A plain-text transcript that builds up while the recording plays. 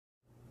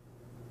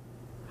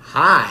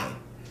Hi.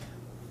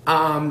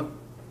 I'm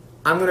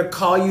going to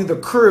call you the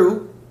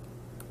crew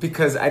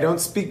because I don't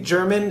speak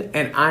German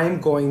and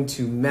I'm going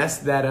to mess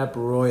that up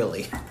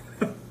royally.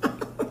 I'm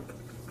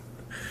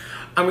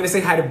going to say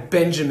hi to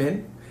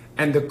Benjamin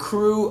and the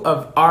crew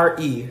of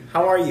RE.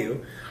 How are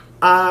you?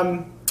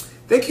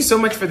 Thank you so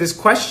much for this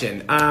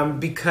question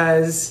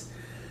because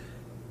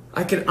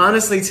I can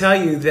honestly tell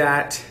you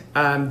that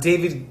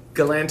David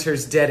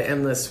Galanter's Dead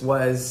Endless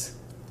was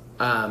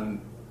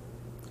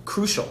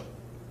crucial,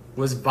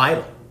 was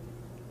vital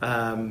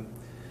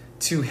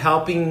to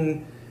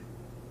helping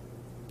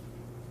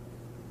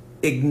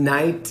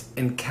ignite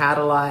and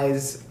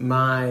catalyze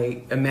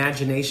my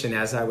imagination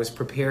as I was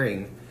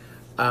preparing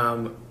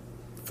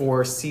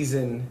for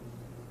season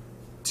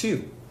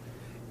 2.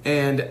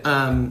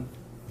 And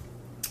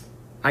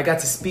I got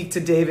to speak to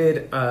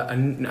David a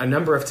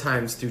number of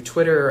times through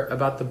Twitter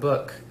about the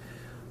book.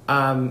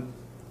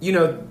 You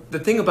know, the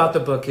thing about the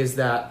book is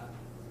that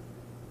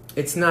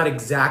it's not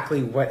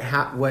exactly what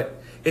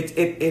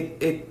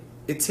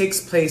it takes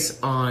place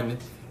on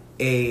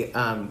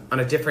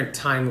a different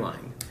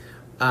timeline,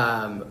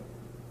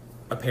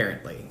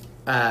 apparently.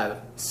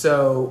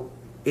 So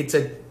it's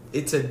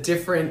a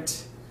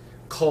different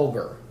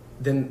Culber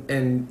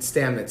and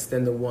Stamets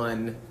than the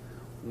one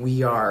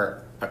we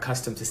are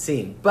accustomed to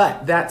seeing.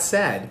 But that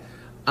said,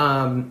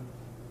 I'll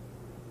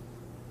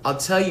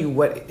tell you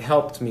what it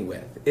helped me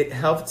with. It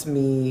helped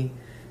me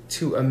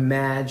to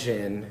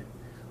imagine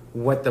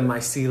what the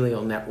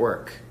mycelial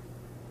network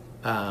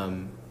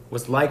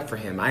was like for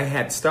him. I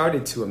had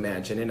started to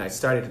imagine, and I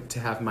started to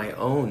have my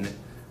own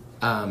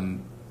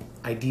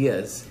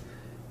ideas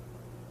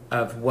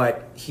of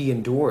what he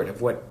endured,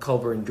 of what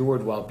Culber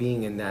endured while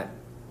being in that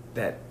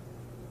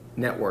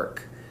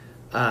network.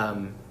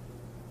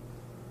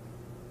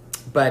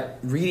 But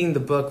reading the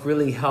book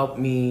really helped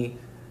me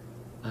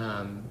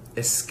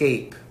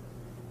escape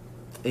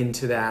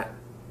into that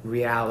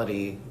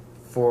reality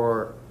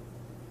for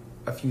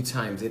a few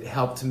times. It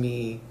helped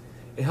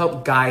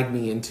guide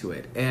me into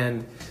it.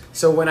 And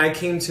so when I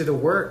came to the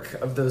work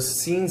of those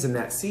scenes in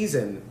that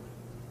season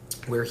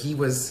where he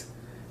was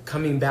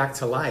coming back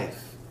to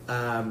life,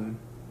 I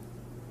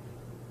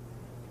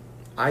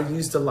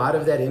used a lot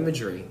of that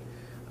imagery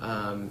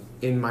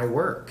in my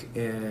work,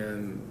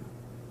 and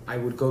I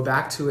would go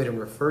back to it and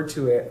refer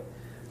to it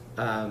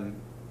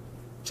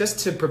just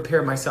to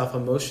prepare myself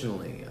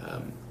emotionally.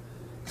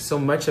 So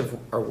much of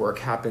our work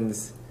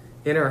happens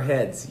in our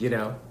heads, you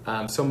know.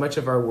 So much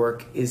of our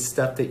work is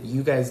stuff that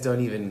you guys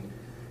don't even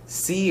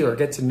see or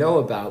get to know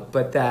about,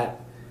 but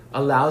that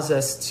allows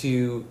us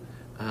to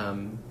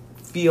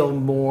feel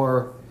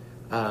more,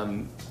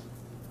 it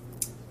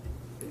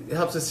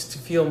helps us to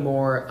feel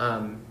more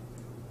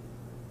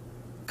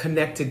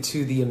connected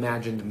to the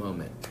imagined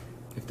moment,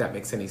 if that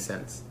makes any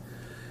sense.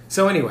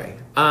 So anyway,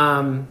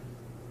 I'm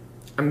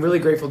really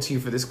grateful to you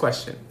for this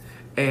question.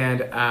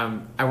 And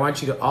I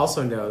want you to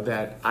also know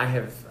that I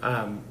have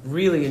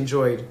really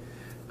enjoyed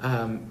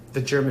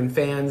the German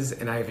fans,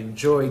 and I've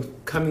enjoyed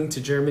coming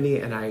to Germany,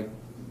 and I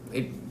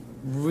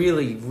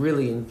really,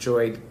 really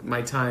enjoyed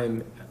my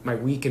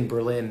week in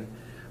Berlin.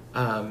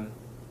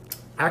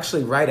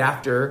 Actually, right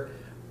after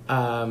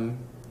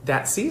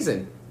that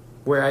season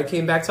where I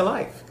came back to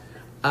life.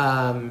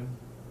 I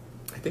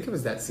think it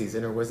was that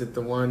season, or was it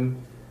the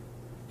one?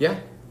 Yeah.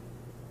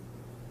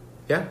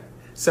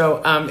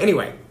 So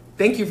anyway,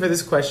 thank you for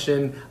this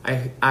question.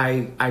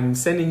 I'm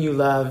sending you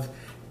love,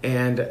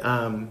 and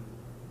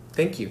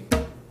thank you.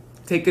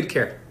 Take good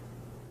care.